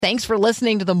Thanks for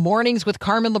listening to the Mornings with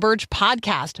Carmen LaBerge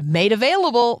podcast, made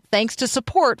available thanks to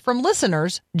support from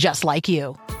listeners just like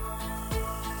you.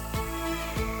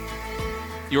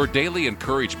 Your daily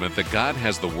encouragement that God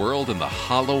has the world in the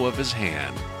hollow of his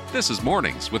hand. This is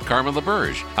Mornings with Carmen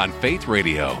LaBerge on Faith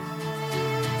Radio.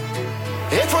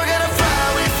 If we're gonna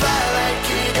fly, we fly like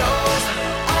eagles,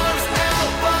 arms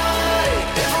out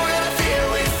wide. If we're gonna fear,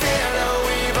 we fear no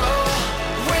evil.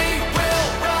 We will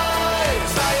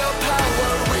rise. By your power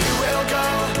we will go.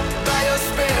 By your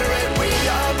spirit we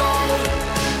are bold.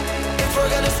 If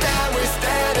we're gonna stand, we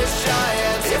stand as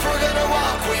giants. If we're gonna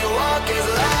walk, we walk as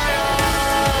lions.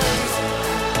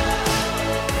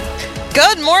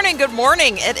 Good morning, good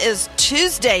morning. It is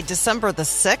Tuesday, December the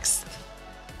 6th,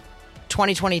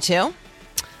 2022.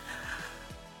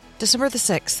 December the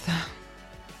 6th.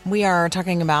 We are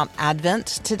talking about Advent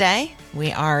today.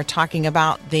 We are talking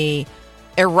about the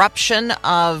eruption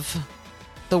of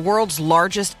the world's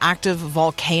largest active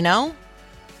volcano.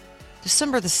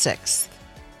 December the 6th.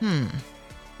 What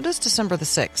does December the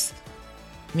 6th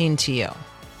mean to you?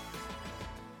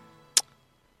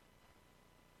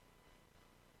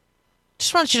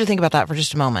 Just want you to think about that for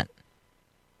just a moment.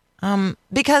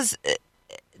 Because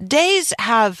days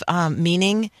have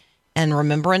meaning and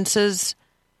remembrances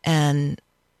and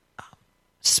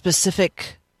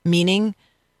specific meaning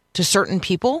to certain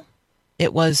people.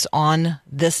 It was on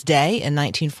this day in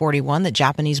 1941 that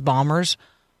Japanese bombers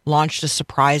launched a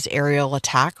surprise aerial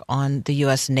attack on the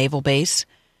U.S. naval base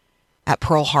at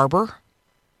Pearl Harbor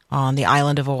on the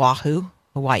island of Oahu,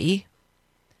 Hawaii.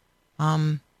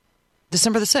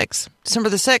 December the 6th. December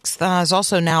the 6th is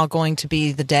also now going to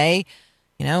be the day,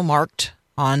 marked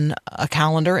on a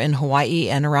calendar in Hawaii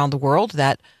and around the world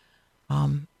that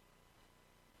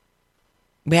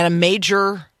we had a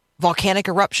major volcanic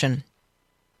eruption.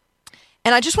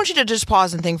 And I just want you to just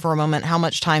pause and think for a moment how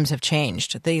much times have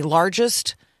changed. The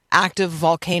largest active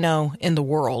volcano in the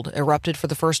world erupted for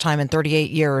the first time in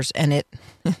 38 years, and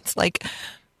it's like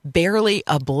barely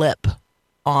a blip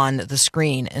on the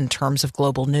screen in terms of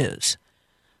global news.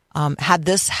 Had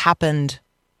this happened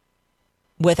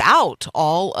without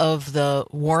all of the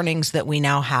warnings that we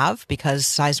now have, because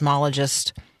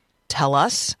seismologists tell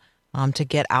us to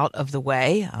get out of the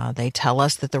way. They tell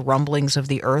us that the rumblings of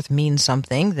the earth mean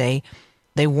something.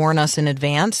 They warn us in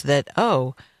advance that,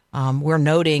 we're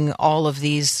noting all of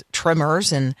these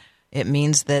tremors, and it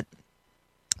means that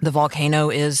the volcano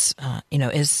is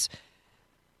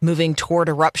moving toward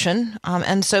eruption.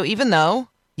 And so even though,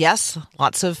 yes,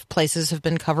 lots of places have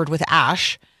been covered with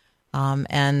ash,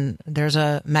 and there's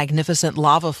a magnificent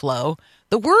lava flow,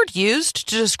 the word used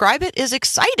to describe it is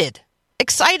excited.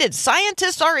 Excited.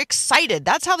 Scientists are excited.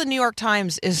 That's how the New York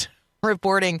Times is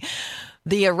reporting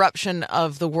the eruption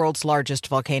of the world's largest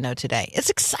volcano today. It's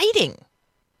exciting.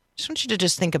 Just want you to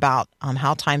just think about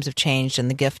how times have changed and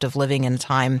the gift of living in a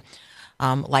time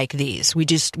like these. We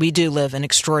do live in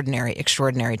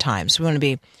extraordinary times. We want to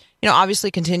be,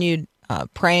 obviously continued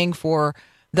praying for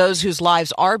those whose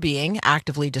lives are being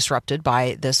actively disrupted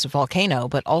by this volcano,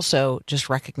 but also just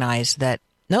recognize that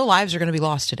no lives are going to be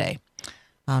lost today,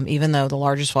 even though the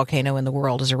largest volcano in the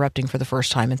world is erupting for the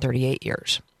first time in 38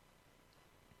 years.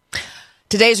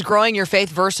 Today's Growing Your Faith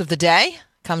verse of the day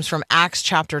comes from Acts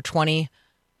chapter 20,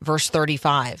 verse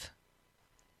 35.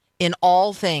 In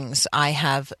all things I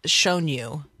have shown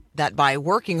you that by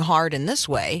working hard in this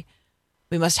way,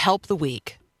 we must help the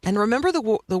weak. And remember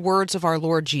the words of our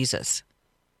Lord Jesus,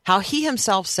 how he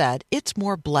himself said, it's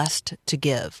more blessed to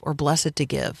give or blessed to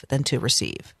give than to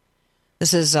receive.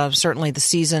 This is certainly the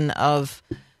season of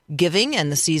giving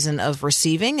and the season of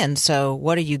receiving. And so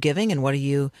what are you giving and what are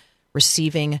you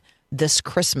receiving this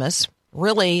Christmas?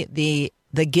 Really,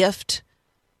 the gift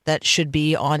that should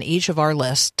be on each of our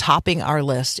lists, topping our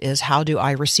list, is how do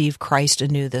I receive Christ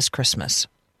anew this Christmas?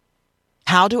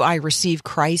 How do I receive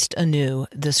Christ anew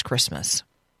this Christmas?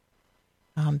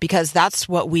 Because that's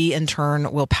what we in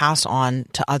turn will pass on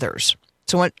to others.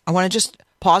 So I want to just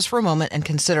pause for a moment and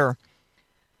consider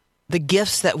the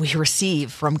gifts that we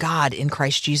receive from God in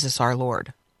Christ Jesus our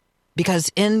Lord.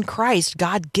 Because in Christ,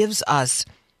 God gives us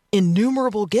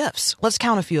innumerable gifts. Let's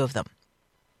count a few of them.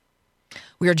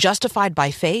 We are justified by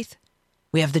faith.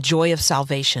 We have the joy of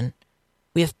salvation.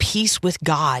 We have peace with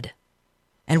God,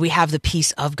 and we have the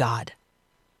peace of God.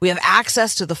 We have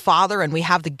access to the Father, and we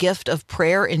have the gift of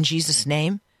prayer in Jesus'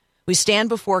 name. We stand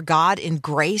before God in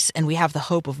grace, and we have the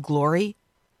hope of glory.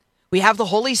 We have the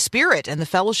Holy Spirit and the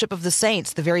fellowship of the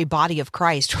saints, the very body of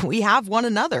Christ. We have one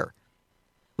another.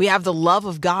 We have the love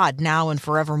of God now and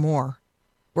forevermore.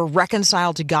 We're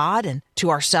reconciled to God and to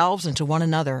ourselves and to one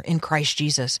another in Christ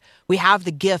Jesus. We have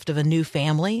the gift of a new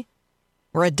family.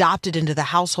 We're adopted into the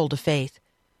household of faith.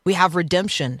 We have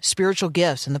redemption, spiritual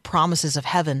gifts, and the promises of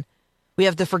heaven. We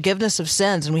have the forgiveness of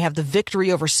sins, and we have the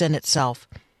victory over sin itself.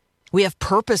 We have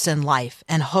purpose in life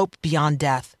and hope beyond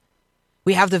death.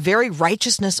 We have the very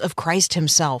righteousness of Christ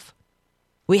himself.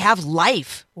 We have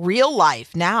life, real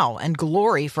life now, and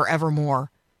glory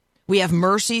forevermore. We have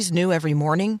mercies new every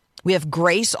morning. We have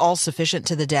grace all sufficient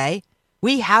to the day.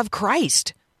 We have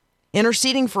Christ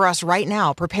interceding for us right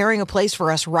now, preparing a place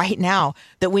for us right now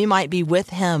that we might be with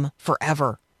him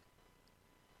forever.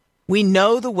 We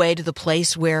know the way to the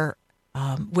place where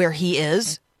he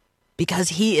is, because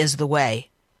he is the way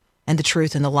and the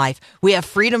truth and the life. We have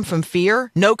freedom from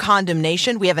fear, no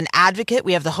condemnation. We have an advocate.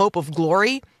 We have the hope of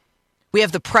glory. We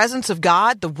have the presence of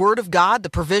God, the word of God, the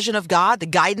provision of God, the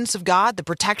guidance of God, the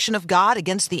protection of God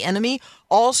against the enemy,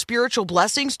 all spiritual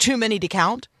blessings, too many to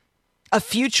count, a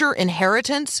future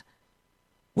inheritance.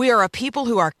 We are a people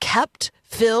who are kept,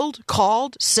 filled,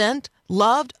 called, sent,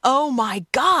 loved. Oh my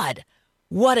God,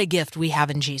 what a gift we have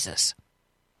in Jesus.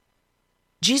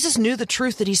 Jesus knew the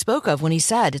truth that he spoke of when he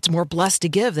said, it's more blessed to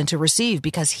give than to receive,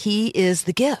 because he is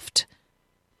the gift.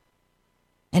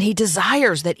 And he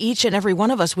desires that each and every one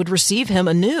of us would receive him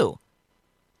anew.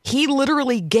 He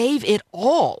literally gave it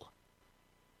all.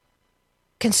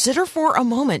 Consider for a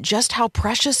moment just how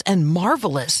precious and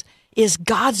marvelous is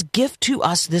God's gift to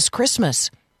us this Christmas.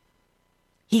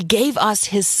 He gave us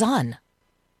his son,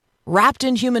 wrapped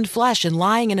in human flesh and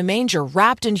lying in a manger,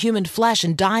 wrapped in human flesh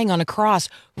and dying on a cross,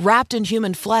 wrapped in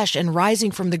human flesh and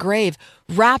rising from the grave,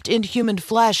 wrapped in human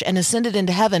flesh and ascended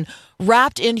into heaven,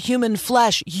 wrapped in human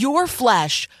flesh, your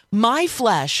flesh, my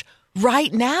flesh,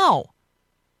 right now,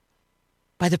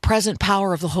 by the present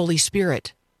power of the Holy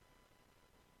Spirit,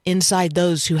 inside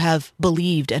those who have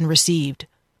believed and received.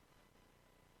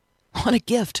 What a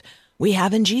gift we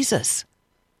have in Jesus.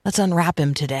 Let's unwrap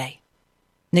him today.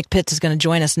 Nick Pitts is going to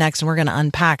join us next, and we're going to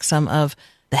unpack some of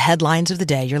the headlines of the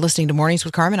day. You're listening to Mornings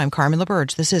with Carmen. I'm Carmen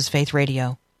LaBerge. This is Faith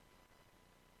Radio.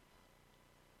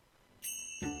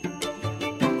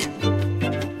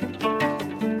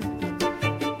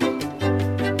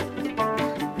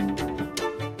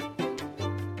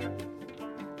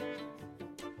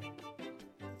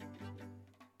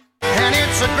 And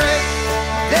it's a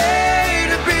great day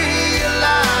to be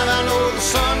alive. I know the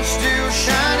sun's still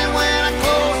shining when I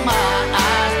close my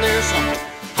eyes. There's some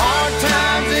hard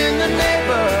times in the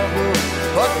neighborhood,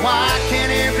 but why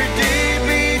can't every day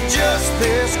be just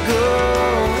this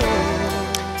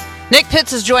good? Nick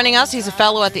Pitts is joining us. He's a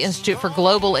fellow at the Institute for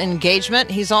Global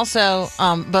Engagement. He's also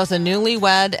both a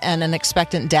newlywed and an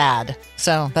expectant dad.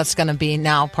 So that's going to be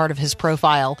now part of his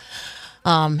profile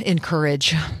in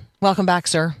Courage. Welcome back,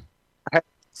 sir.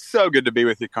 So good to be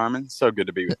with you, Carmen. So good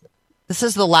to be with you. This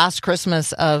is the last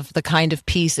Christmas of the kind of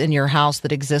peace in your house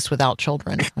that exists without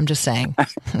children. I'm just saying.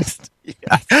 You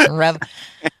got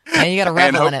to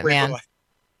revel in it, man.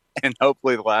 And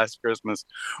hopefully the last Christmas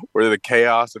where the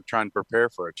chaos of trying to prepare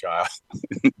for a child.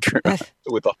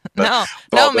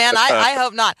 No, man, I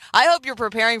hope not. I hope you're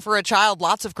preparing for a child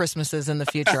lots of Christmases in the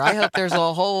future. I hope there's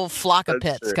a whole flock of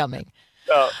pits true. coming.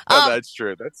 No, that's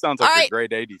true. That sounds like a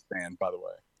great 80s band, by the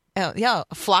way. Oh, yeah,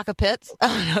 a flock of pits.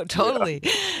 Oh no, totally,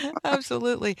 yeah.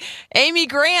 Absolutely. Amy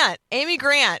Grant,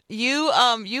 you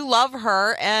love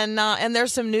her, and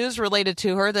there's some news related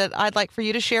to her that I'd like for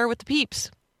you to share with the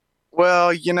peeps.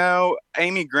 Well,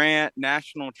 Amy Grant,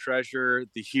 national treasure,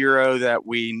 the hero that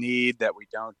we need, that we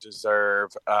don't deserve.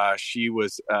 She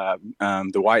was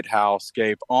the White House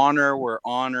gave honor where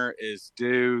honor is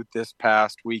due. This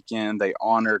past weekend, they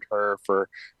honored her for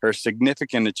her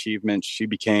significant achievements. She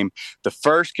became the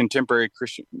first contemporary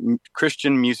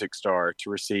Christian music star to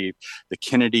receive the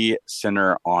Kennedy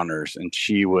Center honors, and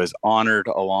she was honored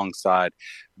alongside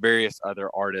various other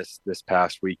artists this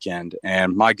past weekend.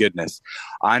 And my goodness,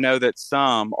 I know that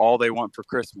some, all they want for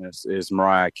Christmas is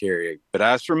Mariah Carey. But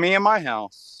as for me and my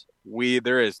house,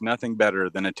 there is nothing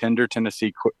better than a tender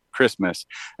Tennessee Christmas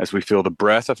as we feel the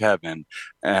breath of heaven,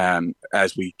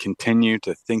 as we continue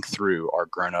to think through our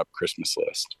grown-up Christmas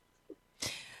list.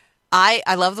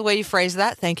 I love the way you phrase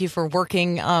that. Thank you for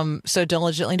working so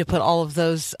diligently to put all of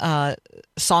those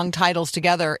song titles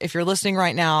together. If you're listening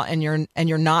right now and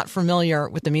you're not familiar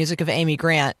with the music of Amy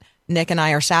Grant, Nick and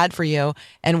I are sad for you,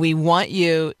 and we want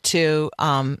you to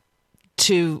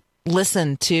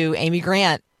listen to Amy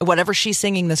Grant, whatever she's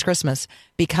singing this Christmas,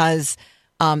 because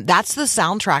that's the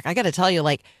soundtrack. I got to tell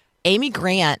you, Amy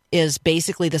Grant is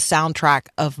basically the soundtrack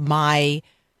of my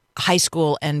high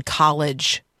school and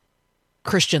college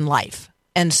Christian life.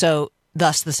 And so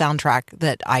thus the soundtrack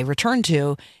that I return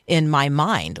to in my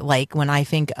mind, like when I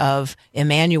think of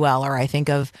Emmanuel, or I think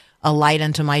of a light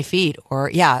unto my feet,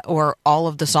 or all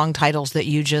of the song titles that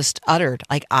you just uttered.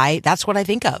 Like that's what I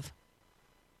think of.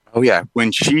 Oh yeah.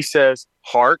 When she says,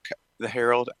 "Hark, the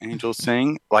herald angels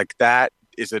sing," like that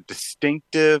is a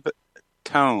distinctive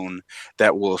tone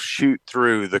that will shoot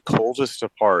through the coldest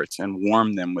of hearts and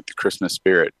warm them with the Christmas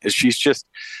spirit. She's just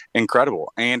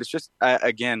incredible. And it's just,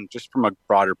 again, just from a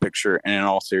broader picture and in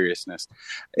all seriousness,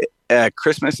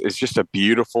 Christmas is just a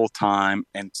beautiful time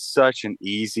and such an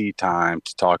easy time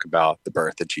to talk about the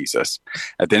birth of Jesus.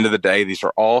 At the end of the day, these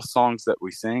are all songs that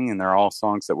we sing, and they're all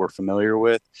songs that we're familiar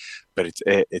with. But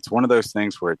it's one of those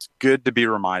things where it's good to be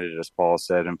reminded, as Paul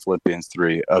said in Philippians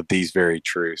 3, of these very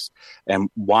truths. And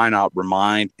why not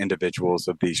remind individuals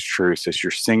of these truths as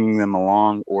you're singing them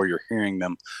along or you're hearing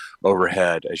them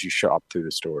overhead as you shop through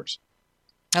the stores?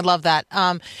 I love that.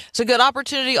 It's a good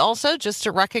opportunity also just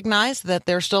to recognize that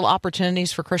there's still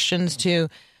opportunities for Christians to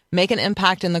make an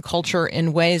impact in the culture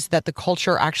in ways that the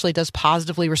culture actually does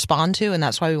positively respond to, and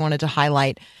that's why we wanted to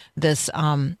highlight this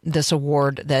this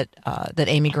award that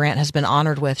Amy Grant has been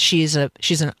honored with. She's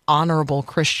an honorable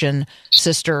Christian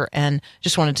sister, and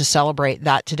just wanted to celebrate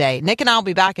that today. Nick and I will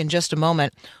be back in just a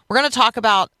moment. We're going to talk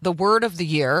about the word of the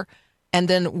year and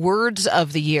then words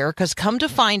of the year, because come to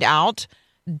find out,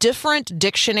 different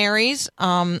dictionaries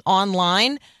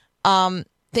online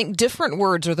think different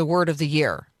words are the word of the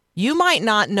year. You might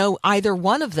not know either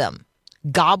one of them.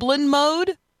 Goblin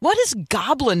mode? What is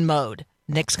goblin mode?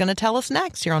 Nick's going to tell us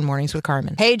next here on Mornings with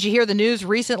Carmen. Hey, did you hear the news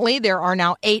recently? There are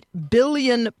now 8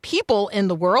 billion people in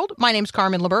the world. My name's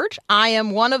Carmen LaBerge. I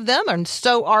am one of them, and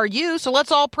so are you. So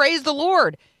let's all praise the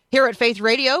Lord. Here at Faith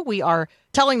Radio, we are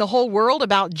telling the whole world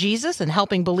about Jesus and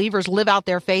helping believers live out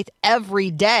their faith every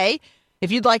day.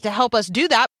 If you'd like to help us do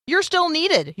that, you're still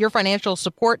needed. Your financial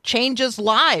support changes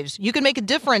lives. You can make a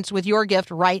difference with your gift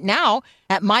right now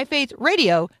at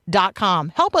myfaithradio.com.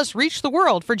 Help us reach the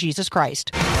world for Jesus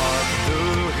Christ. The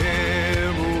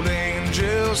herald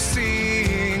angels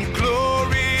sing,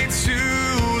 glory to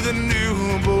the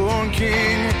newborn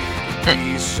King.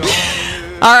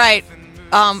 All right.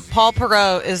 Paul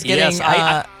Perot is getting,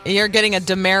 you're getting a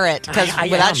demerit, because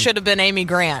that should have been Amy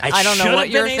Grant. I don't know what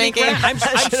you're thinking. I'm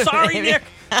sorry, Nick.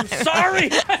 I'm sorry.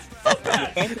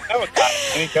 And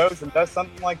he goes and does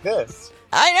something like this.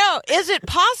 I know. Is it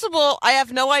possible? I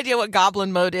have no idea what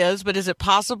goblin mode is, but is it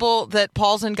possible that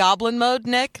Paul's in goblin mode,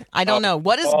 Nick? I don't know.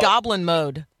 What is goblin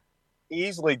mode?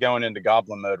 Easily going into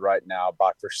goblin mode right now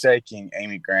by forsaking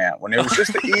Amy Grant when it was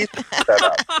just the easy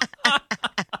setup.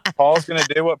 Paul's going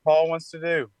to do what Paul wants to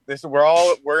do.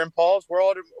 We're in Paul's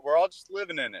world. We're all just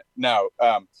living in it. No,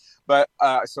 but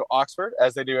so Oxford,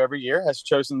 as they do every year, has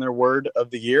chosen their word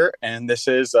of the year, and this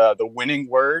is the winning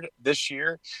word this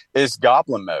year is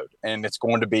goblin mode, and it's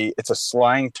a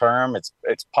slang term. It's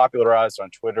popularized on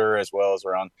Twitter as well as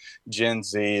around Gen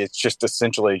Z. It's just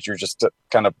essentially you're just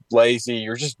kind of lazy.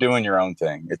 You're just doing your own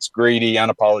thing. It's greedy,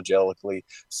 unapologetically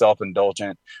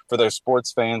self-indulgent. For those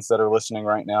sports fans that are listening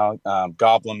right now,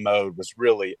 goblin mode was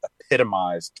really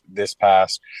epitomized this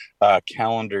past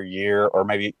calendar year, or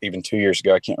maybe even 2 years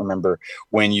ago. I can't remember,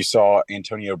 when you saw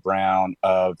Antonio Brown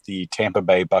of the Tampa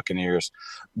Bay Buccaneers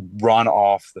run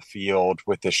off the field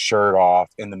with his shirt off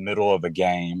in the middle of a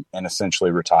game and essentially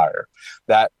retire.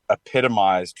 That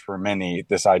epitomized for many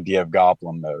this idea of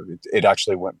goblin mode. It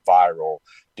actually went viral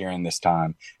during this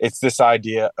time. It's this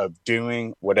idea of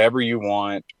doing whatever you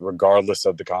want regardless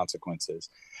of the consequences.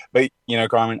 But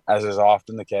Carmen, as is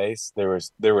often the case, there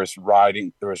was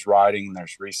writing, there's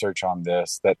research on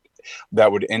this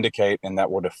that would indicate and that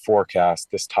would have forecast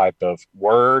this type of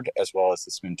word as well as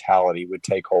this mentality would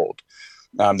take hold.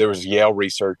 There was Yale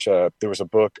research. There was a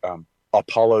book,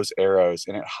 Apollo's Arrows,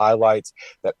 and it highlights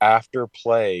that after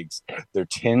plagues, there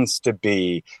tends to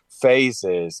be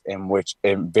phases in which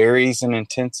it varies in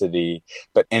intensity,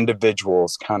 but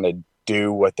individuals kind of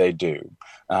do what they do.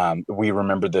 We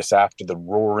remember this after the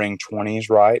Roaring 20s,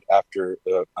 right? After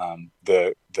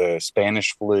the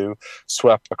Spanish flu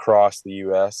swept across the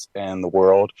U.S. and the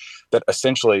world, that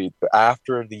essentially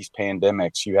after these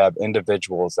pandemics, you have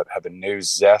individuals that have a new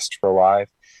zest for life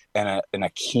and a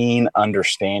keen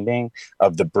understanding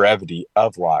of the brevity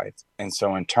of life. And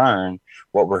so in turn,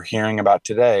 what we're hearing about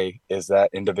today is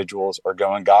that individuals are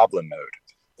going goblin mode.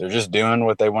 They're just doing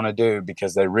what they want to do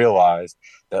because they realize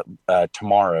that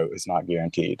tomorrow is not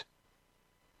guaranteed.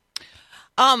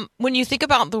 When you think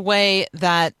about the way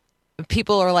that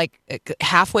people are like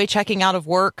halfway checking out of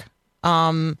work,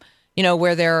 where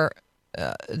they're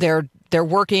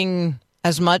working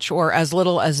as much or as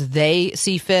little as they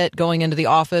see fit, going into the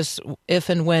office if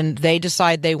and when they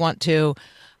decide they want to,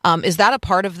 is that a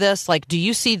part of this? Like, do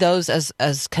you see those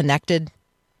as connected?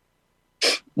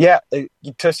 Yeah,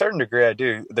 to a certain degree, I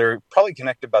do. They're probably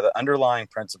connected by the underlying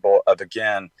principle of,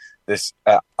 again, this,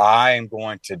 I'm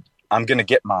going to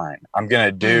get mine. I'm going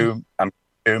to do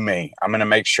me. I'm going to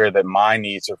make sure that my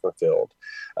needs are fulfilled.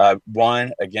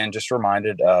 One, again, just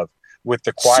reminded of with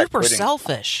the quiet super quitting.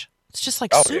 Selfish. It's just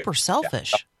like super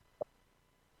selfish.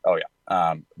 Oh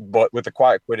yeah. But with the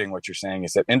quiet quitting, what you're saying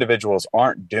is that individuals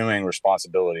aren't doing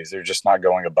responsibilities. They're just not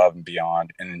going above and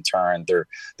beyond. And in turn, they're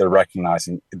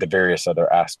recognizing the various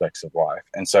other aspects of life.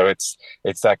 And so it's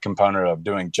that component of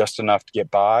doing just enough to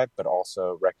get by, but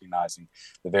also recognizing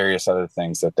the various other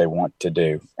things that they want to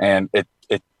do. And it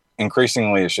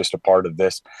increasingly is just a part of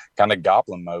this kind of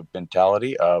goblin mode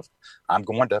mentality of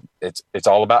it's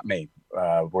all about me.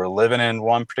 We're living in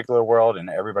one particular world and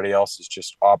everybody else is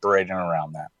just operating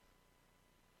around that.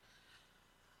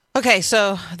 Okay,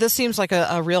 so this seems like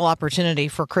a real opportunity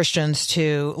for Christians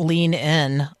to lean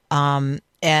in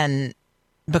and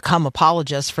become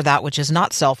apologists for that which is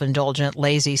not self-indulgent,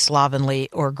 lazy, slovenly,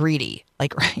 or greedy.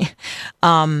 Like, right?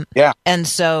 Yeah. And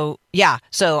so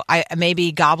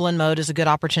maybe goblin mode is a good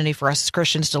opportunity for us as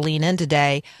Christians to lean in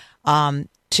today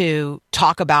to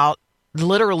talk about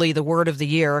literally the word of the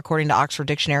year, according to Oxford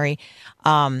Dictionary,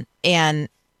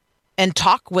 and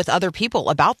talk with other people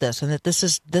about this, and that this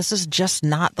is just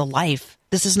not the life.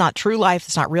 This is not true life.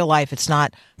 It's not real life. It's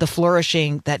not the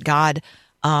flourishing that God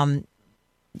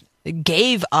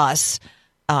gave us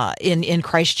in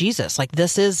Christ Jesus. Like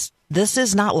this is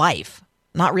not life,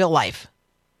 not real life.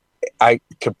 I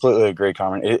completely agree,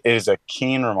 Carmen. It is a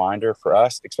keen reminder for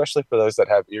us, especially for those that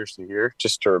have ears to hear,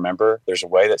 just to remember there's a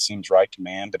way that seems right to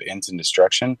man, but ends in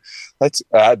destruction. That's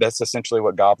essentially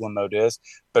what goblin mode is.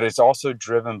 But it's also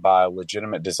driven by a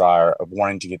legitimate desire of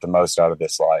wanting to get the most out of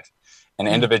this life. And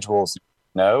individuals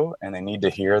know, and they need to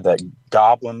hear that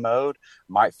goblin mode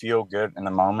might feel good in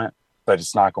the moment, but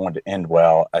it's not going to end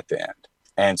well at the end.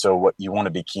 And so what you want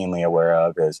to be keenly aware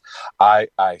of is I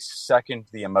second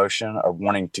the emotion of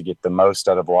wanting to get the most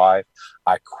out of life.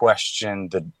 I question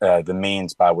the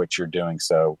means by which you're doing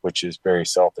so, which is very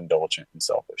self-indulgent and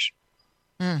selfish.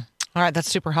 All right.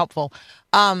 That's super helpful.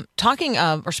 Speaking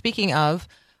of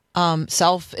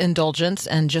self-indulgence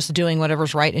and just doing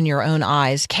whatever's right in your own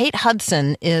eyes, Kate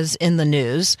Hudson is in the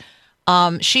news.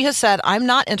 She has said, I'm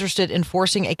not interested in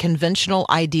forcing a conventional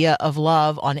idea of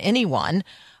love on anyone.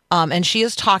 And she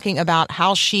is talking about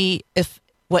how she,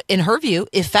 in her view,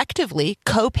 effectively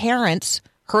co-parents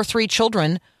her 3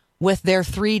 children with their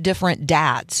 3 different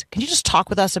dads. Can you just talk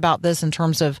with us about this in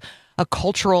terms of a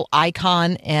cultural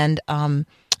icon and an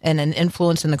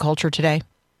influence in the culture today?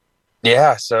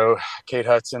 Yeah, so Kate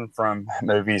Hudson from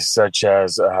movies such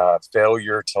as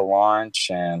Failure to Launch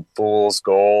and Fool's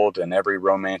Gold and every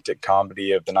romantic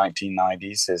comedy of the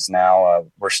 1990s is now,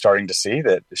 we're starting to see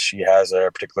that she has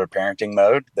a particular parenting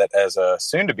mode that as a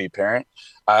soon-to-be parent,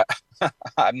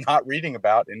 I'm not reading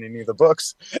about in any of the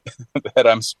books that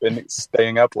I'm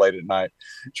staying up late at night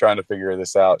trying to figure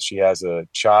this out. She has a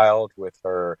child with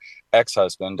her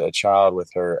ex-husband, a child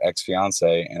with her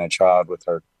ex-fiance, and a child with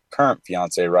her current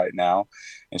fiance right now,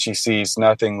 and she sees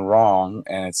nothing wrong,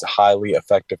 and it's a highly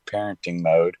effective parenting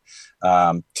mode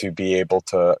to be able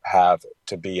to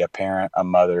be a parent, a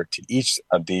mother to each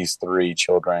of these 3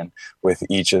 children with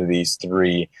each of these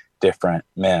 3 different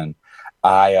men.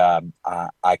 I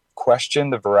question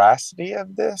the veracity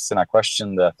of this, and I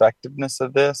question the effectiveness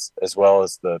of this, as well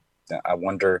as I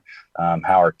wonder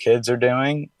how our kids are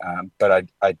doing. But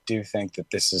I do think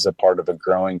that this is a part of a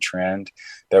growing trend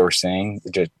that we're seeing,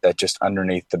 that just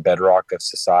underneath the bedrock of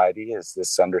society is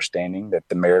this understanding that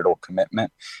the marital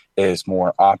commitment is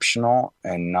more optional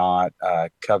and not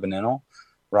covenantal,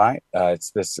 right?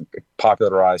 It's this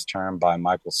popularized term by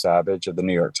Michael Savage of the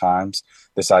New York Times,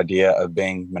 this idea of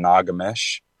being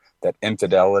monogamish, that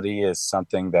infidelity is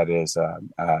something that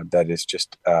is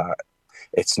just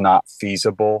it's not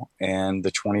feasible in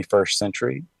the 21st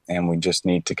century. And we just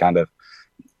need to kind of,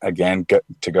 again,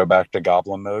 go back to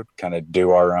goblin mode, kind of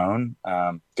do our own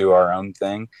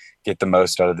thing, get the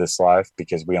most out of this life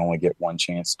because we only get one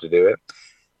chance to do it.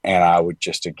 And I would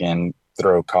just, again,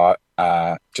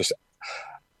 just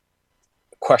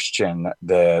question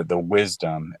the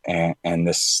wisdom and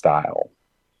this style.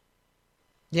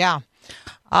 Yeah.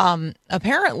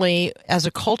 Apparently, as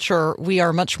a culture, we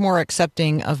are much more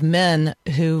accepting of men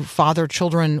who father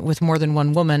children with more than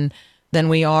one woman than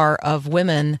we are of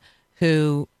women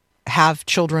who have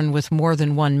children with more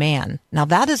than one man. Now,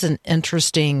 that is an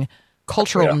interesting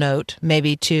cultural note,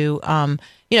 maybe to,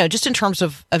 just in terms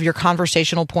of your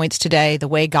conversational points today, the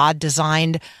way God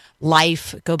designed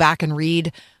life. Go back and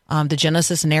read the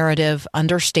Genesis narrative,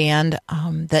 understand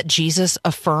that Jesus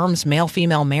affirms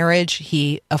male-female marriage.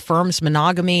 He affirms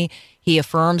monogamy. He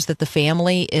affirms that the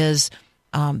family is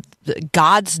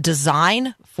God's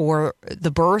design for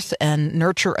the birth and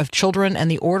nurture of children and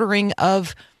the ordering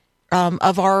of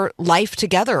our life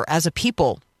together as a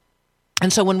people.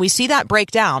 And so when we see that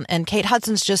break down, and Kate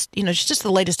Hudson's she's just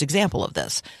the latest example of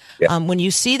this. Yeah. When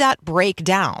you see that break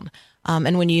down,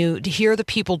 and when you hear the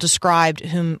people described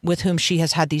with whom she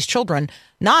has had these children,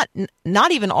 not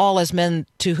even all as men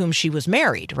to whom she was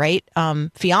married, right?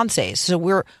 Fiancés. So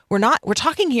we're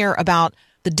talking here about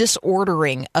the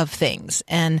disordering of things,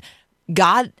 and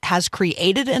God has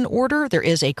created an order. There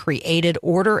is a created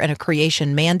order and a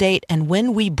creation mandate. And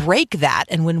when we break that,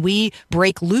 and when we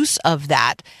break loose of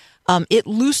that, it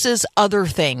looses other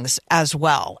things as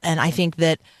well. And I think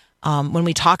that when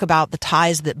we talk about the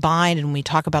ties that bind, and we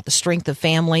talk about the strength of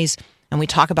families, and we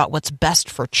talk about what's best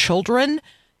for children,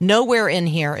 nowhere in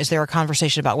here is there a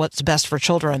conversation about what's best for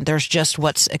children. There's just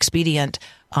what's expedient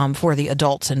for the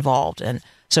adults involved. And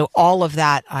so all of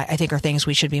that, I think, are things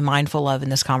we should be mindful of in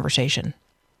this conversation.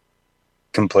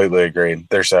 Completely agree.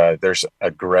 There's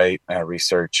a great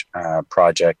research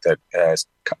project that has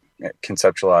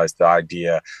conceptualized the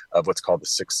idea of what's called the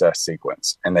success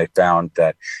sequence. And they found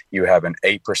that you have an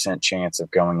 8% chance of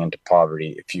going into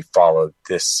poverty if you follow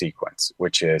this sequence,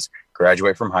 which is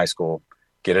graduate from high school,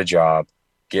 get a job,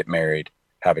 get married,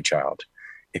 have a child.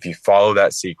 If you follow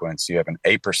that sequence, you have an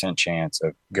 8% chance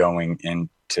of going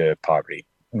into poverty,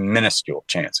 minuscule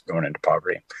chance of going into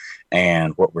poverty.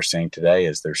 And what we're seeing today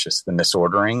is there's just the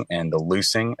misordering and the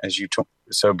loosing, as you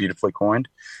so beautifully coined.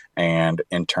 And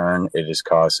in turn, it is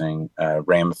causing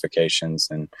ramifications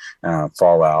and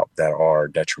fallout that are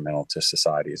detrimental to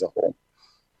society as a whole.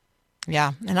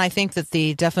 Yeah. And I think that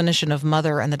the definition of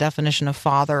mother and the definition of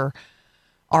father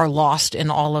are lost in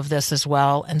all of this as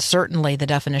well, and certainly the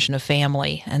definition of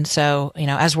family. And so,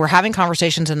 as we're having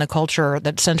conversations in the culture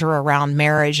that center around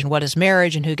marriage and what is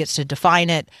marriage and who gets to define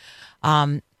it,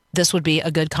 this would be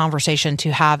a good conversation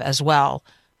to have as well.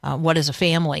 What is a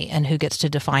family, and who gets to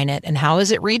define it, and how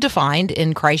is it redefined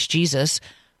in Christ Jesus?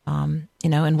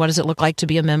 And what does it look like to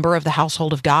be a member of the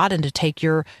household of God and to take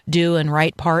your due and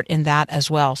right part in that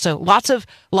as well? So lots of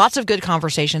good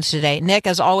conversations today. Nick,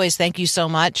 as always, thank you so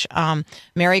much.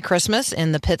 Merry Christmas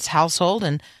in the Pitts household,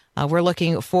 and we're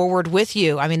looking forward with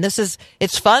you. I mean,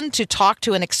 it's fun to talk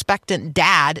to an expectant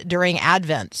dad during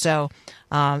Advent. So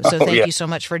thank you so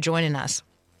much for joining us.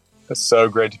 It's so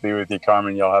great to be with you,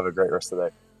 Carmen. Y'all have a great rest of the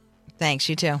day. Thanks,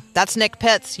 you too. That's Nick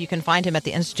Pitts. You can find him at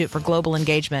the Institute for Global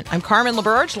Engagement. I'm Carmen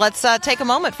LaBerge. Let's take a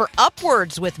moment for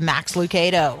Upwards with Max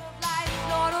Lucado.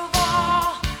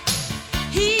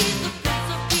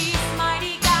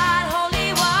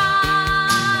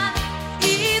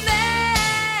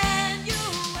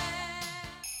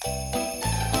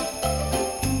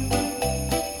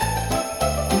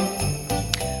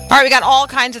 All right, we got all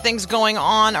kinds of things going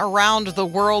on around the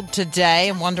world today.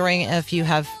 I'm wondering if you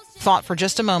have thought for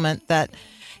just a moment that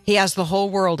he has the whole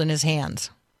world in his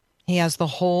hands. He has the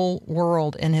whole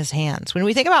world in his hands. When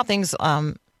we think about things,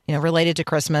 related to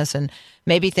Christmas, and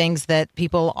maybe things that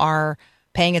people are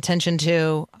paying attention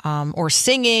to, or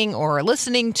singing or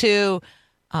listening to,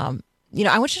 I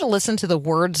want you to listen to the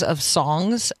words of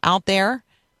songs out there,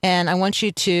 and I want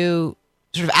you to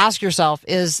sort of ask yourself,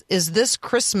 is this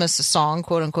Christmas song,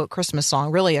 quote unquote Christmas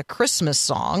song, really a Christmas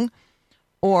song?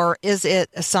 Or is it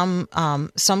some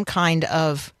kind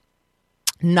of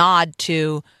nod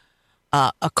to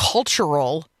a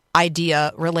cultural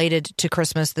idea related to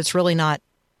Christmas that's really not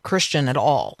Christian at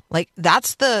all? Like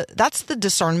that's the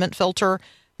discernment filter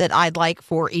that I'd like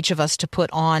for each of us to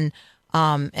put on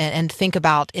and think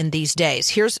about in these days.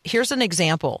 Here's an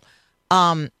example.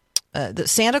 The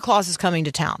Santa Claus is coming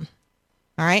to town.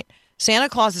 All right, Santa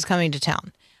Claus is coming to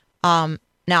town.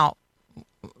 Now,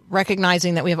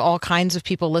 recognizing that we have all kinds of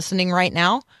people listening right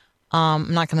now,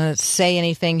 I'm not going to say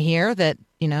anything here that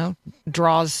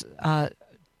draws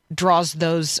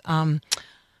those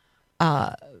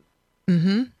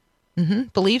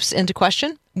beliefs into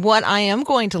question. What I am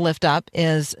going to lift up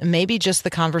is maybe just the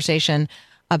conversation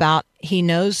about he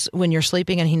knows when you're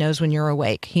sleeping and he knows when you're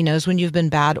awake. He knows when you've been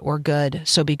bad or good,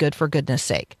 so be good for goodness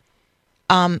sake.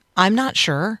 I'm not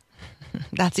sure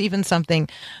that's even something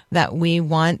that we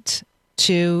want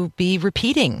to be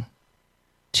repeating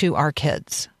to our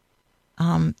kids.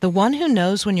 The one who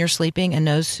knows when you're sleeping and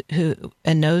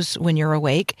knows when you're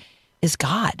awake is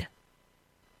God.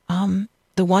 The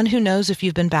one who knows if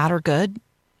you've been bad or good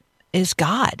is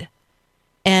God.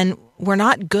 And we're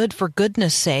not good for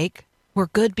goodness sake. We're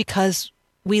good because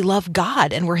we love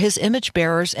God and we're his image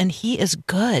bearers and he is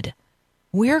good.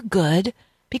 We're good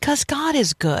because God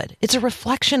is good. It's a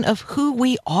reflection of who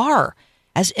we are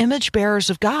as image bearers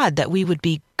of God, that we would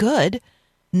be good,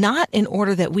 not in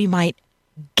order that we might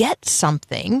get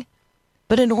something,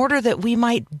 but in order that we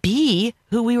might be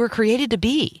who we were created to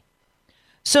be.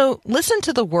 So listen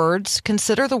to the words,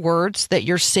 consider the words that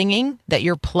you're singing, that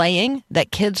you're playing,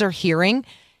 that kids are hearing,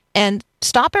 and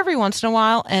stop every once in a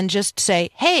while and just say,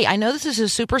 hey, I know this is a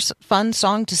super fun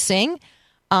song to sing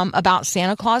about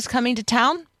Santa Claus coming to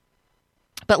town,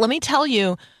 but let me tell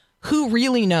you who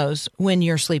really knows when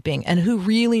you're sleeping, and who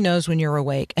really knows when you're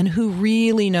awake, and who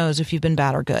really knows if you've been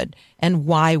bad or good, and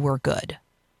why we're good,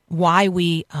 why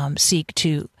we seek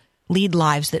to lead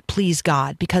lives that please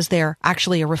God, because they're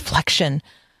actually a reflection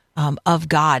of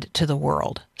God to the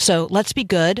world. So let's be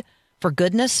good for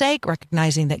goodness sake,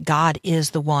 recognizing that God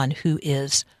is the one who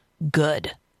is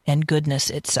good and goodness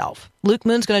itself. Luke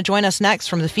Moon's going to join us next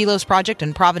from the Philos Project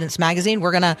and Providence Magazine.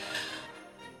 We're going to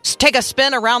take a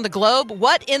spin around the globe.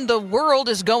 What in the world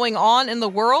is going on in the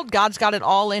world? God's got it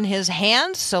all in his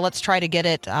hands, so let's try to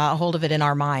get a hold of it in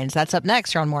our minds. That's up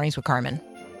next here on Mornings with Carmen.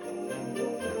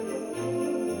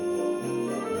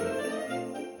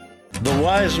 The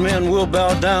wise men will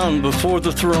bow down before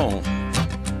the throne,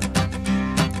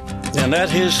 and at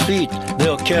his feet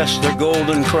they'll cast their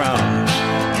golden crowns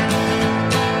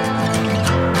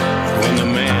when the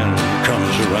man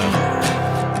comes around.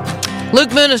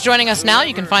 Luke Moon is joining us now.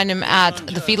 You can find him at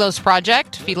the Philos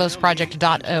Project,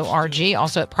 philosproject.org,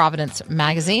 also at Providence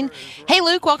Magazine. Hey,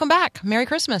 Luke, welcome back. Merry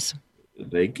Christmas.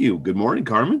 Thank you. Good morning,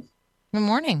 Carmen. Good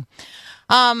morning.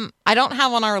 I don't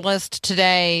have on our list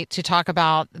today to talk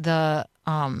about the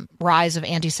rise of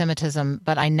anti-Semitism,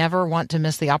 but I never want to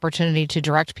miss the opportunity to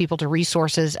direct people to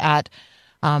resources at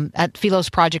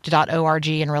philosproject.org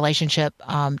in relationship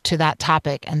to that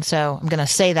topic. And so I'm going to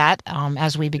say that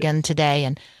as we begin today,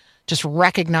 and just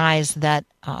recognize that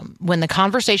when the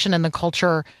conversation and the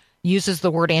culture uses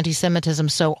the word anti-Semitism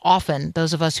so often,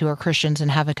 those of us who are Christians and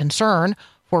have a concern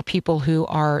for people who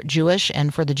are Jewish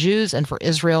and for the Jews and for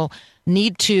Israel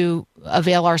need to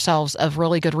avail ourselves of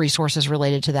really good resources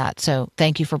related to that. So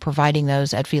thank you for providing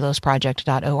those at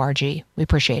philosproject.org. We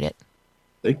appreciate it.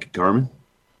 Thank you, Carmen.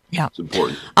 Yeah. It's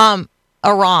important.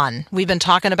 Iran. We've been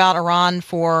talking about Iran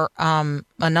for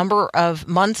a number of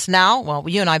months now. Well,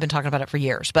 you and I have been talking about it for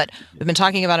years, but we've been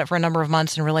talking about it for a number of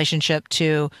months in relationship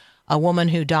to a woman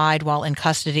who died while in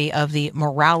custody of the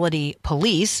morality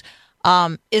police.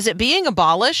 Is it being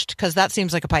abolished? Because that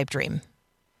seems like a pipe dream.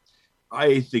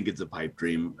 I think it's a pipe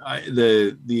dream.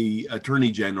 The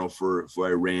Attorney General for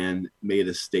Iran made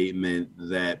a statement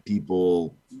that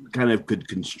people kind of could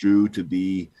construe to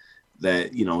be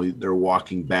that, you know, they're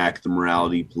walking back the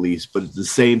morality police. But at the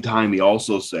same time, he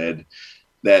also said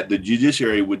that the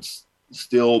judiciary would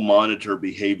still monitor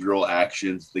behavioral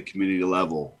actions at the community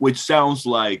level, which sounds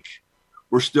like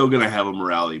we're still going to have a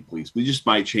morality police. We just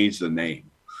might change the name,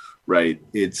 right?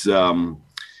 It's a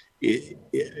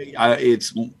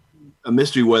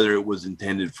mystery whether it was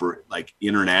intended for like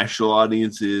international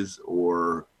audiences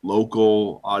or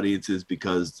local audiences,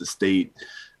 because the state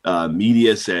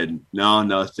media said no,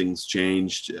 nothing's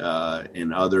changed,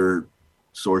 and other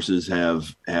sources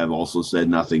have also said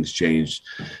nothing's changed.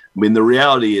 I mean, the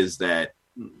reality is that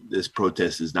this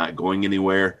protest is not going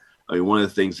anywhere. I mean, one of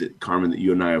the things that, Carmen, that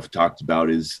you and I have talked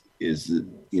about is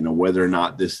you know, whether or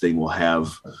not this thing will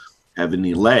have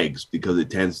any legs, because it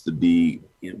tends to be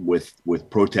with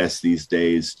protests these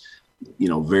days, you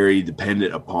know, very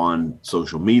dependent upon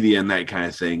social media and that kind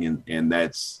of thing, and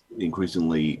that's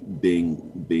increasingly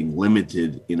being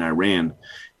limited in Iran,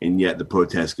 and yet the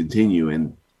protests continue.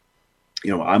 And you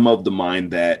know, I'm of the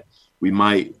mind that we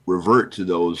might revert to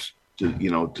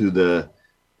the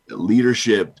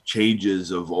leadership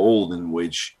changes of old, in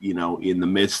which, you know, in the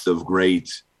midst of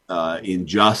great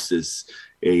injustice,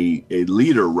 a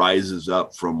leader rises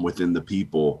up from within the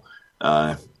people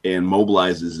and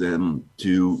mobilizes them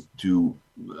to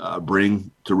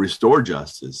restore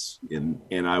justice.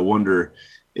 And I wonder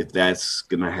if that's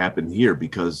going to happen here,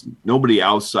 because nobody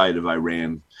outside of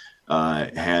Iran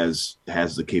has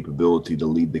the capability to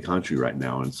lead the country right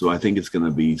now. And so I think it's going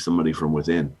to be somebody from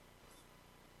within.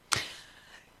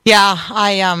 Yeah,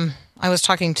 I was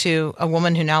talking to a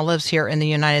woman who now lives here in the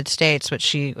United States, but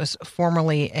she was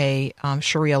formerly a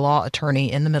Sharia law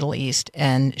attorney in the Middle East.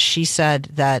 And she said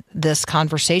that this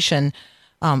conversation,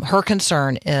 her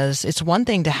concern is, it's one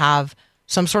thing to have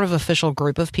some sort of official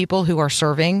group of people who are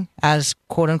serving as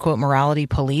quote unquote morality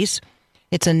police.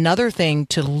 It's another thing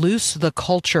to loose the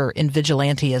culture in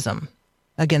vigilantism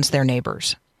against their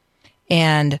neighbors.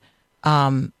 And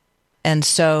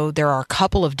so there are a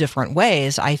couple of different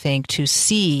ways, I think, to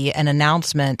see an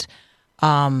announcement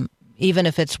even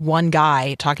if it's one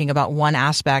guy talking about one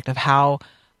aspect of how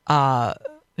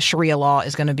Sharia law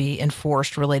is going to be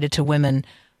enforced related to women.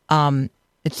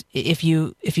 It's if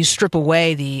you strip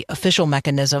away the official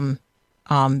mechanism,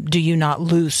 do you not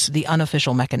loose the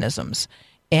unofficial mechanisms?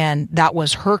 And that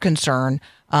was her concern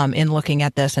in looking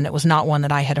at this, and it was not one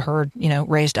that I had heard,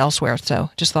 raised elsewhere. So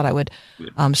just thought I would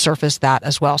surface that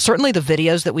as well. Certainly the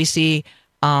videos that we see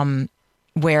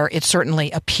where it certainly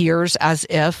appears as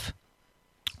if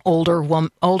older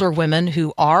women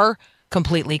who are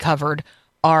completely covered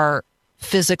are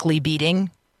physically beating,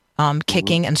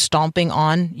 kicking and stomping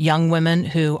on young women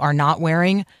who are not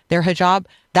wearing their hijab.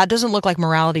 That doesn't look like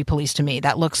morality police to me.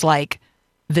 That looks like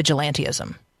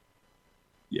vigilantism.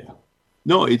 Yeah.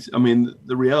 No,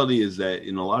 the reality is that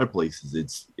in a lot of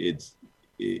places, in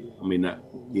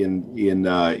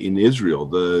Israel,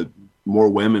 the more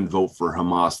women vote for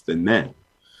Hamas than men,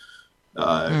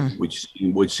 which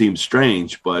seems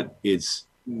strange, but it's,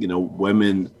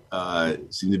 women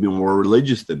seem to be more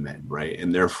religious than men, right?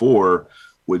 And therefore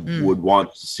would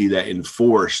want to see that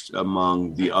enforced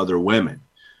among the other women.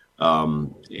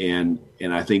 And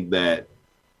I think that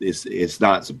it's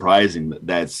not surprising that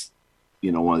that's,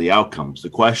 one of the outcomes.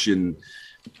 The question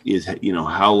is,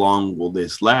 how long will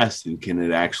this last, and can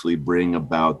it actually bring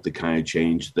about the kind of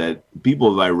change that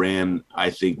people of Iran,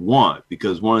 I think, want?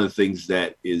 Because one of the things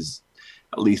that is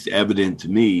at least evident to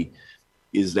me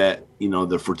is that,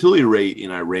 the fertility rate in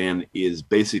Iran is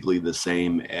basically the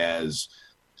same as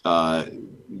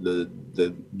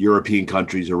the European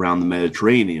countries around the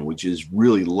Mediterranean, which is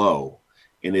really low.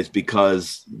 And it's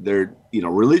because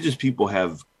religious people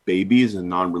have babies and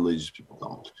non-religious people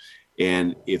don't.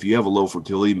 And if you have a low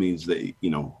fertility, it means that,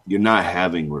 you're not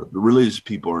having, the religious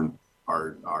people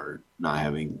are not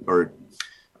having, or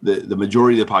the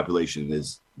majority of the population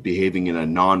is behaving in a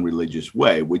non-religious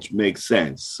way, which makes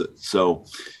sense. So,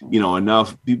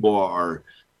 enough people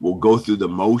will go through the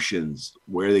motions,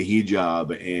 wear the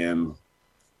hijab and,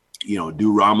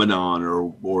 do Ramadan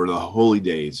or the holy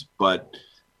days. But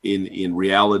in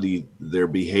reality, their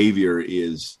behavior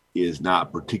is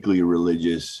not particularly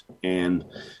religious. And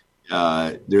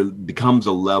there becomes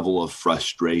a level of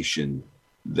frustration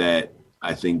that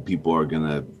I think people are going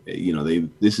to,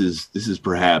 this is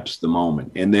perhaps the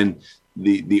moment. And then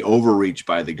the overreach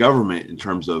by the government in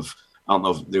terms of, I don't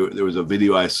know if there was a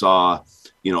video I saw,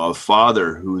 a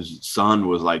father whose son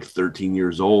was like 13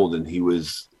 years old and he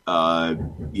was,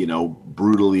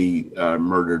 brutally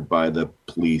murdered by the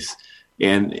police.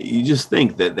 And you just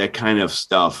think that kind of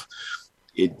stuff,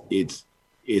 it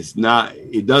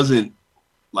doesn't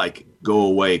like go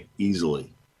away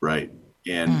easily. Right.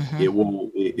 And it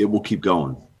will keep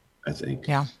going, I think.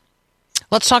 Yeah.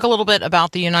 Let's talk a little bit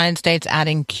about the United States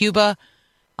adding Cuba,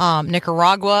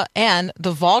 Nicaragua, and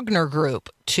the Wagner Group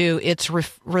to its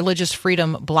religious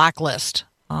freedom blacklist.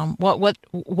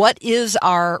 What is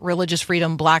our religious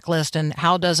freedom blacklist, and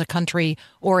how does a country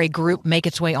or a group make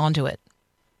its way onto it?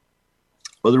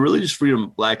 Well, the religious freedom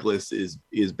blacklist is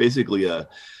basically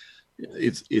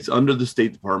it's under the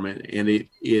State Department, and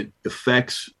it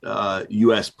affects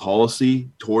U.S. policy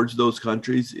towards those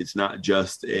countries. It's not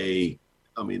just here's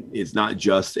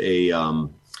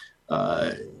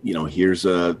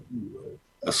a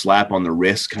slap on the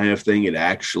wrist kind of thing. It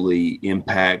actually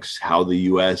impacts how the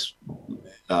U.S.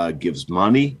 Gives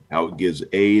money, how it gives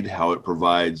aid, how it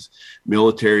provides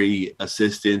military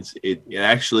assistance. It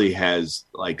actually has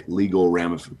like legal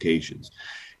ramifications.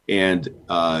 And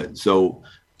so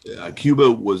Cuba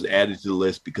was added to the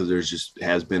list because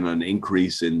has been an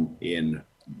increase in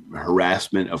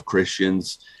harassment of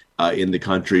Christians in the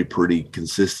country pretty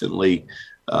consistently.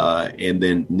 And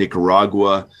then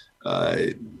Nicaragua,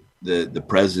 the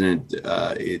president,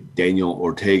 Daniel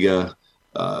Ortega,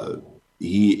 there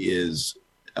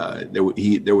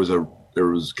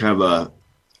was kind of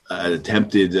an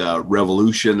attempted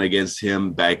revolution against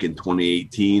him back in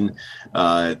 2018.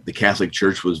 The Catholic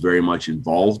Church was very much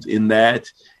involved in that,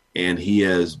 and he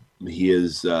is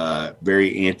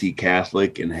very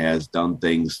anti-Catholic and has done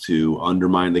things to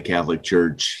undermine the Catholic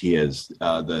Church. He has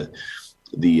the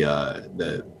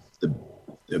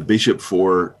bishop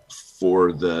for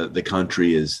the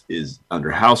country is under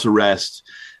house arrest,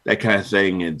 that kind of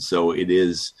thing, and so it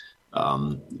is.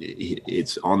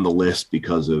 It's on the list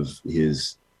because of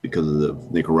the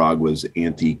Nicaragua's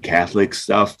anti-Catholic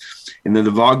stuff. And then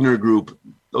the Wagner Group,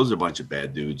 those are a bunch of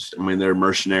bad dudes. I mean, they're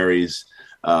mercenaries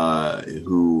but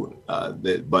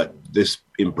this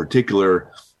in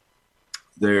particular,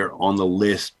 they're on the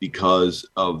list because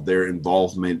of their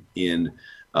involvement in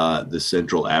the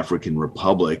Central African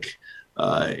Republic,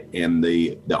 and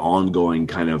the ongoing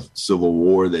kind of civil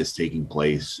war that's taking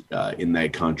place in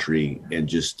that country, and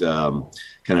just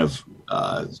kind of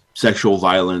sexual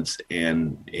violence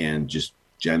and just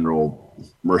general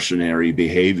mercenary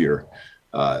behavior.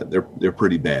 They're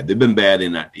pretty bad. They've been bad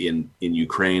in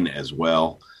Ukraine as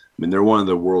well. I mean, they're one of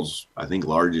the world's, I think,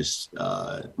 largest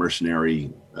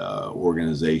mercenary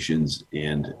organizations,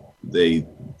 and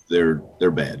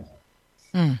they're bad.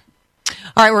 All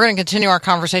right, we're going to continue our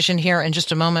conversation here in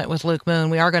just a moment with Luke Moon.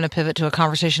 We are going to pivot to a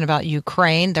conversation about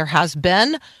Ukraine. There has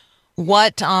been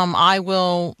what I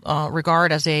will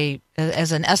regard as an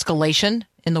escalation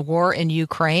in the war in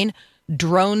Ukraine.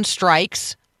 Drone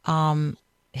strikes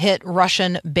hit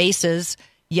Russian bases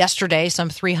yesterday, some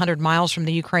 300 miles from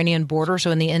the Ukrainian border,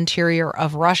 so in the interior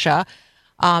of Russia.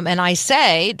 And I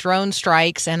say drone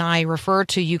strikes, and I refer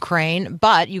to Ukraine,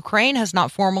 but Ukraine has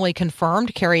not formally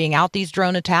confirmed carrying out these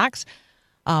drone attacks.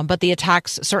 But the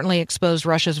attacks certainly exposed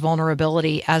Russia's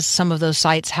vulnerability, as some of those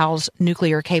sites house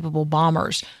nuclear-capable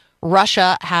bombers.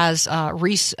 Russia has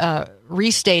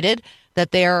restated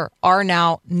that there are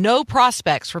now no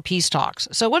prospects for peace talks.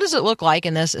 So what does it look like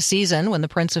in this season when the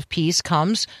Prince of Peace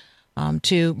comes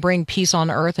to bring peace on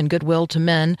earth and goodwill to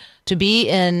men, to be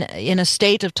in a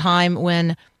state of time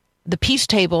when the peace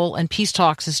table and peace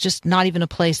talks is just not even a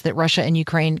place that Russia and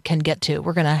Ukraine can get to?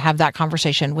 We're going to have that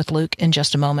conversation with Luke in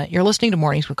just a moment. You're listening to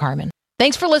Mornings with Carmen.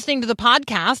 Thanks for listening to the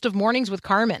podcast of Mornings with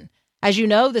Carmen. As you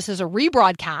know, this is a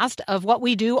rebroadcast of what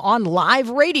we do on live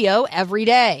radio every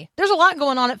day. There's a lot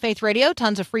going on at Faith Radio,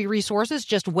 tons of free resources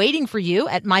just waiting for you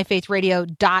at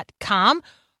myfaithradio.com.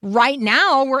 Right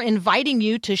now, we're inviting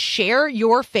you to share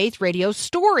your Faith Radio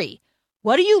story.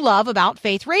 What do you love about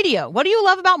Faith Radio? What do you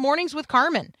love about Mornings with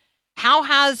Carmen? How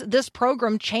has this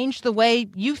program changed the way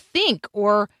you think,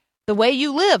 or the way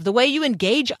you live, the way you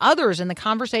engage others in the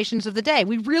conversations of the day?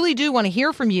 We really do want to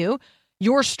hear from you.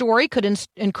 Your story could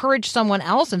encourage someone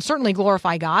else and certainly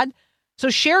glorify God. So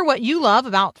share what you love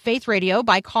about Faith Radio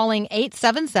by calling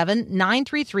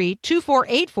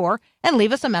 877-933-2484 and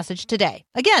leave us a message today.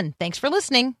 Again, thanks for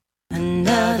listening.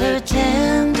 Another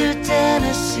tender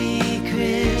Tennessee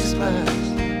Christmas,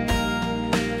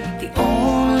 the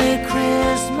only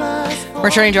Christmas.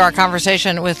 Returning to our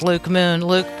conversation with Luke Moon.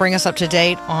 Luke, bring us up to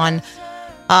date on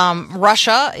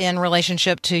Russia in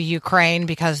relationship to Ukraine,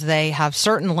 because they have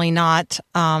certainly not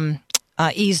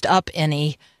eased up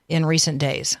any in recent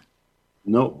days.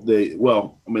 No,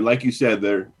 like you said,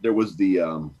 there was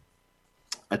the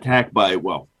attack by,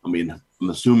 I'm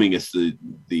assuming it's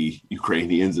the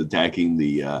Ukrainians attacking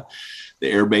the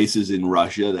air bases in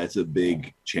Russia. That's a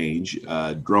big change.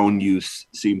 Drone use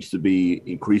seems to be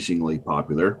increasingly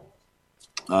popular,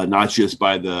 not just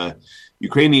by the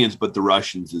Ukrainians, but the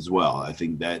Russians as well. I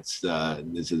think this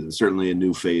is certainly a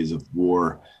new phase of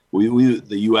war. The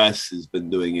U.S. has been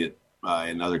doing it,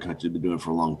 and other countries have been doing it for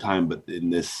a long time, but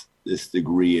in this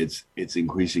degree, it's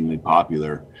increasingly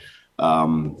popular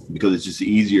because it's just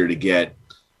easier to get.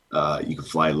 You can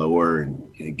fly lower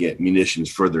and get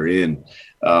munitions further in.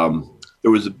 There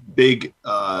was a big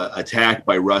attack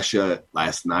by Russia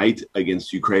last night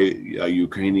against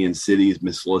Ukrainian cities,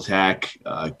 missile attack.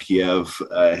 Kiev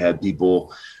had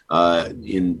people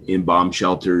in bomb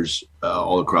shelters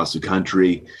all across the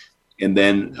country. And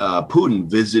then Putin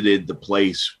visited the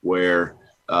place where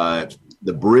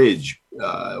the bridge,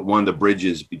 one of the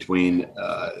bridges between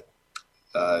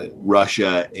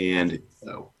Russia and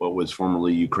what was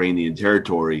formerly Ukrainian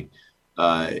territory,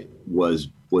 was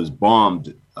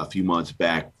bombed a few months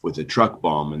back with a truck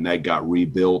bomb, and that got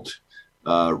rebuilt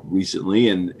recently,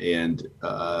 and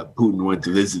Putin went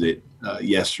to visit it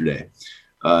yesterday.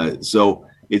 So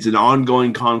it's an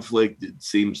ongoing conflict. It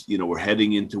seems, we're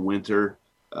heading into winter.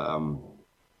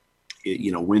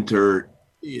 Winter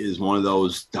is one of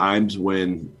those times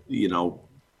when,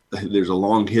 there's a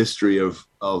long history of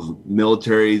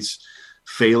militaries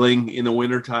failing in the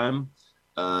wintertime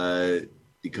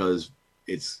because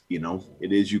it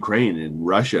is Ukraine and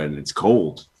Russia, and it's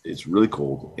cold. It's really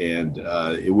cold. And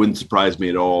it wouldn't surprise me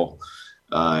at all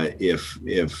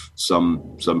if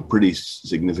some pretty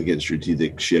significant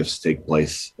strategic shifts take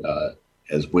place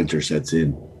as winter sets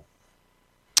in.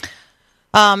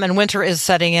 And winter is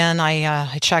setting in.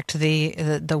 I checked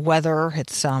the weather.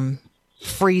 It's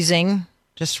freezing,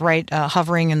 just right,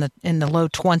 hovering in the low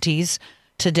 20s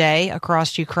today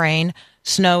across Ukraine.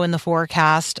 Snow in the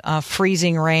forecast,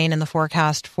 freezing rain in the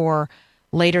forecast for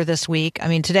later this week. I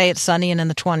mean, today it's sunny and in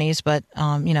the 20s, but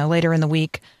later in the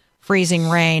week, freezing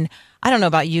rain. I don't know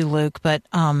about you, Luke, but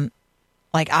 9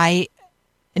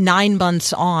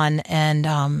 months on,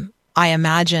 and I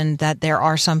imagine that there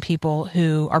are some people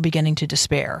who are beginning to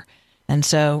despair. And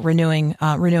so renewing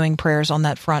prayers on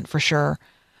that front for sure.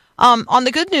 On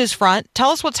the good news front,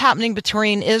 tell us what's happening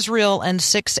between Israel and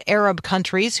 6 Arab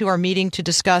countries who are meeting to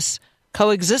discuss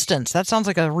coexistence. That sounds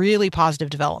like a really positive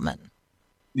development.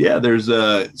 Yeah, there's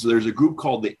a group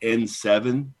called the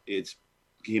N7. It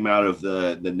came out of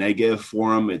the Negev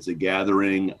Forum. It's a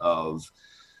gathering of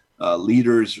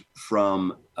leaders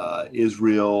from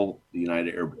Israel, the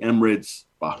United Arab Emirates,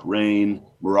 Bahrain,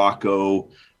 Morocco,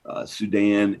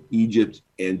 Sudan, Egypt,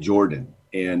 and Jordan.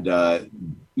 And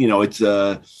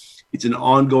it's an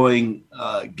ongoing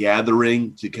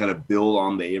gathering to kind of build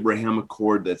on the Abraham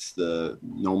Accord. That's the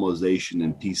normalization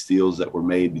and peace deals that were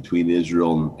made between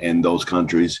Israel and those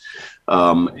countries.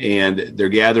 And they're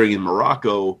gathering in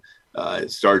Morocco.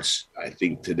 It starts, I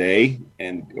think, today,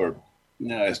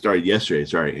 it started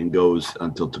yesterday, and goes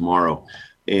until tomorrow.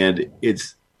 And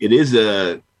it's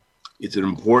an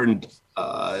important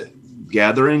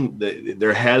gathering.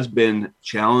 There has been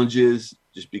challenges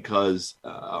just because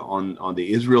on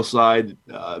the Israel side,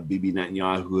 Bibi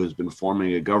Netanyahu has been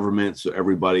forming a government. So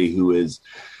everybody who is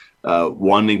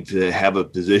wanting to have a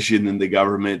position in the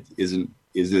government isn't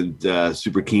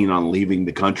super keen on leaving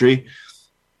the country.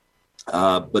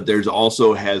 But there's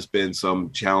also has been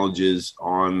some challenges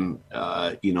on,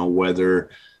 whether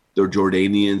the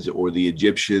Jordanians or the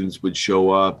Egyptians would show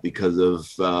up because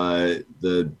of the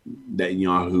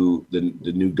Netanyahu,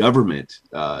 the new government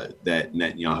that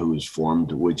Netanyahu has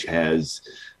formed, which has,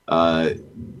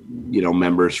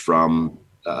 members from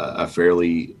a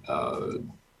fairly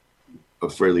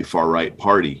far right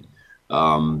party.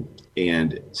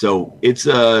 And so it's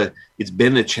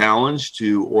been a challenge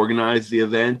to organize the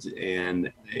event,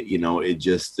 and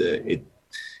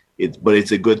but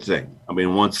it's a good thing. I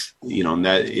mean, once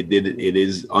that it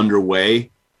is underway,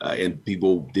 and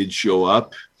people did show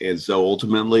up, and so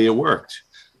ultimately it worked.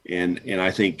 And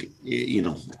I think the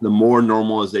more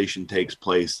normalization takes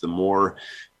place, the more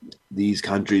these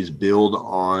countries build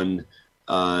on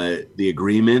the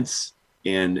agreements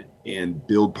and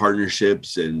build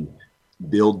partnerships and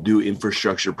do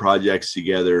infrastructure projects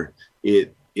together.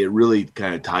 It really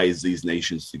kind of ties these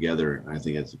nations together. I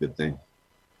think that's a good thing.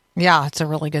 Yeah, it's a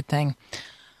really good thing.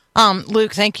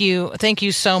 Luke, thank you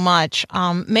so much.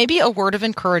 Maybe a word of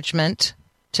encouragement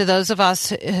to those of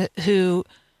us who,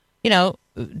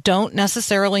 don't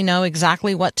necessarily know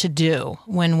exactly what to do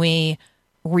when we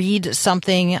read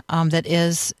something that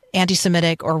is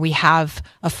anti-Semitic, or we have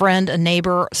a friend, a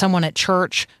neighbor, someone at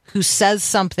church who says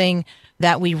something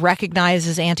that we recognize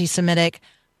as anti-Semitic.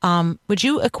 Would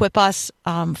you equip us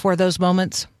for those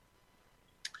moments?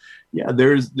 Yeah,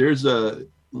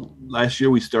 last year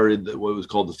we started what was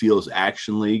called the Fearless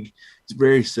Action League. It's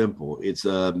very simple. It's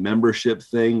a membership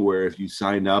thing where if you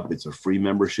sign up, it's a free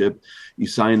membership. You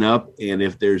sign up, and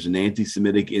if there's an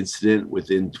anti-Semitic incident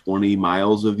within 20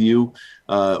 miles of you,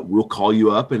 we'll call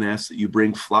you up and ask that you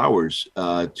bring flowers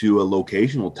to a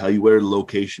location. We'll tell you where the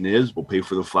location is. We'll pay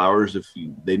for the flowers if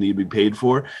they need to be paid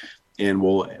for. And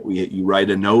you write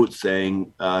a note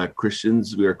saying,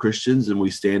 Christians, we are Christians, and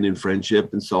we stand in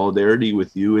friendship and solidarity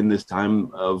with you in this time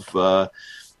of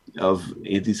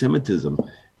anti-Semitism.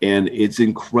 And it's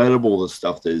incredible the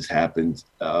stuff that has happened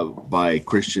by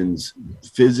Christians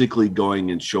physically going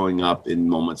and showing up in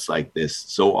moments like this.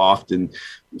 So often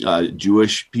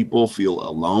Jewish people feel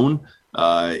alone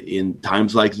in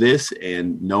times like this,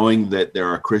 and knowing that there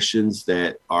are Christians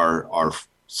that are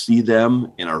see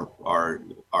them and are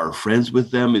friends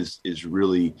with them is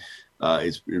really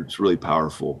it's really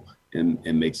powerful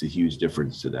and makes a huge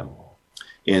difference to them.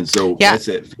 And so that's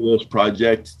at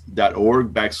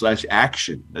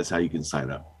fearlessproject.org/action. That's how you can sign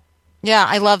up. Yeah,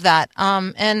 I love that.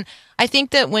 And I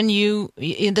think that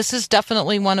this is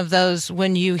definitely one of those,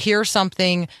 when you hear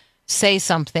something, say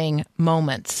something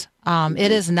moments.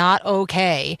 It is not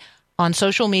okay on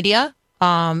social media,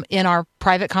 in our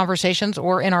private conversations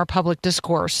or in our public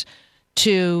discourse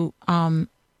to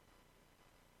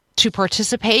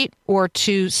participate or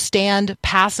to stand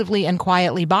passively and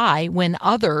quietly by when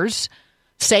others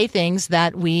say things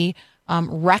that we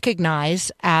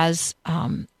recognize as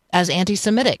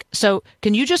anti-Semitic. So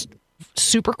can you just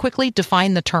super quickly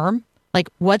define the term? Like,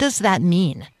 what does that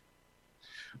mean?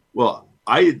 Well,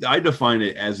 I define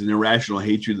it as an irrational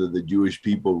hatred of the Jewish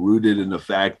people, rooted in the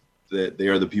fact that they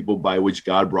are the people by which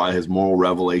God brought his moral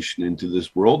revelation into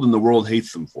this world, and the world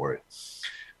hates them for it.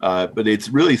 But it's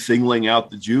really singling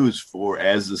out the Jews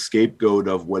as the scapegoat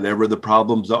of whatever the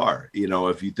problems are.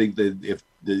 If you think that if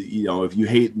you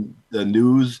hate the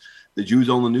news, the Jews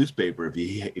own the newspaper.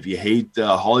 If you hate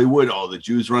Hollywood, the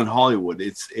Jews run Hollywood.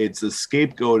 It's a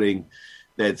scapegoating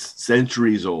that's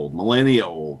centuries old, millennia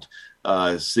old,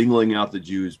 singling out the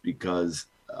Jews because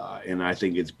and I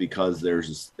think it's because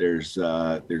there's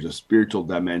a spiritual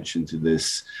dimension to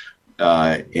this,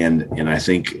 and I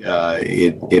think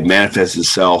it manifests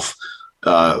itself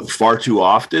far too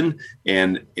often,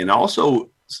 and also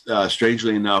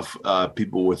strangely enough,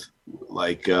 people with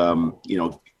like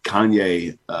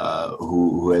Kanye,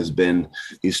 who has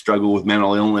he's struggled with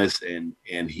mental illness, and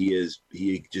he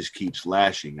just keeps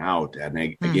lashing out and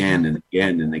again and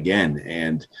again and again,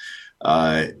 and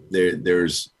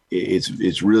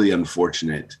it's really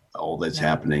unfortunate all that's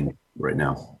happening right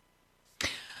now.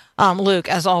 Luke,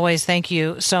 as always, thank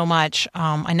you so much.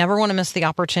 I never want to miss the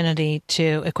opportunity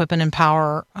to equip and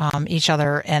empower each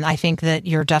other, and I think that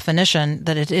your definition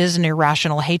that it is an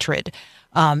irrational hatred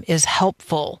is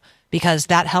helpful, because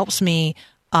that helps me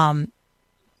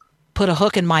put a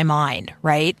hook in my mind,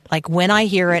 right? Like when I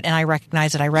hear it and I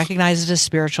recognize it as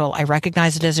spiritual, I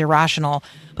recognize it as irrational,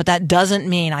 but that doesn't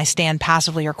mean I stand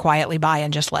passively or quietly by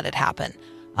and just let it happen.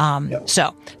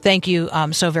 So thank you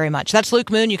so very much. That's Luke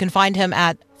Moon. You can find him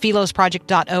at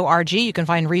philosproject.org. You can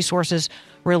find resources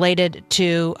related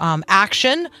to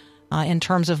action in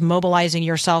terms of mobilizing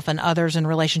yourself and others in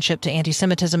relationship to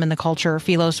anti-Semitism in the culture,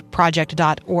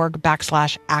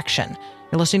 philosproject.org/action.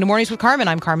 You're listening to Mornings with Carmen.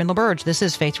 I'm Carmen LaBerge. This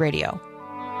is Faith Radio.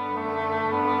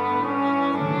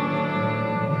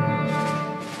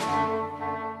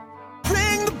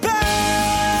 Ring the bell,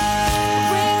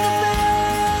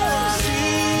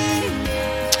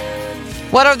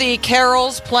 What are the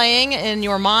carols playing in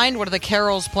your mind? What are the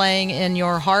carols playing in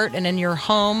your heart and in your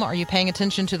home? Are you paying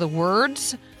attention to the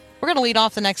words? We're going to lead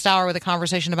off the next hour with a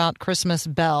conversation about Christmas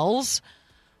bells.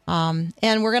 And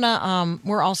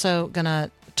we're also going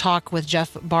to talk with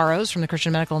Jeff Barrows from the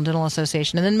Christian Medical and Dental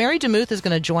Association. And then Mary DeMuth is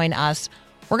going to join us.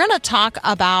 We're going to talk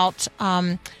about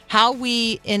how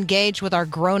we engage with our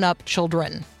grown-up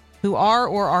children who are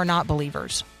or are not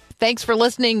believers. Thanks for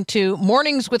listening to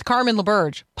Mornings with Carmen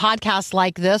LaBerge. Podcasts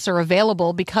like this are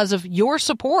available because of your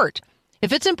support.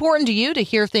 If it's important to you to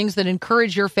hear things that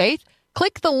encourage your faith,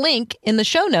 click the link in the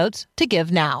show notes to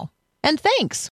give now. And thanks.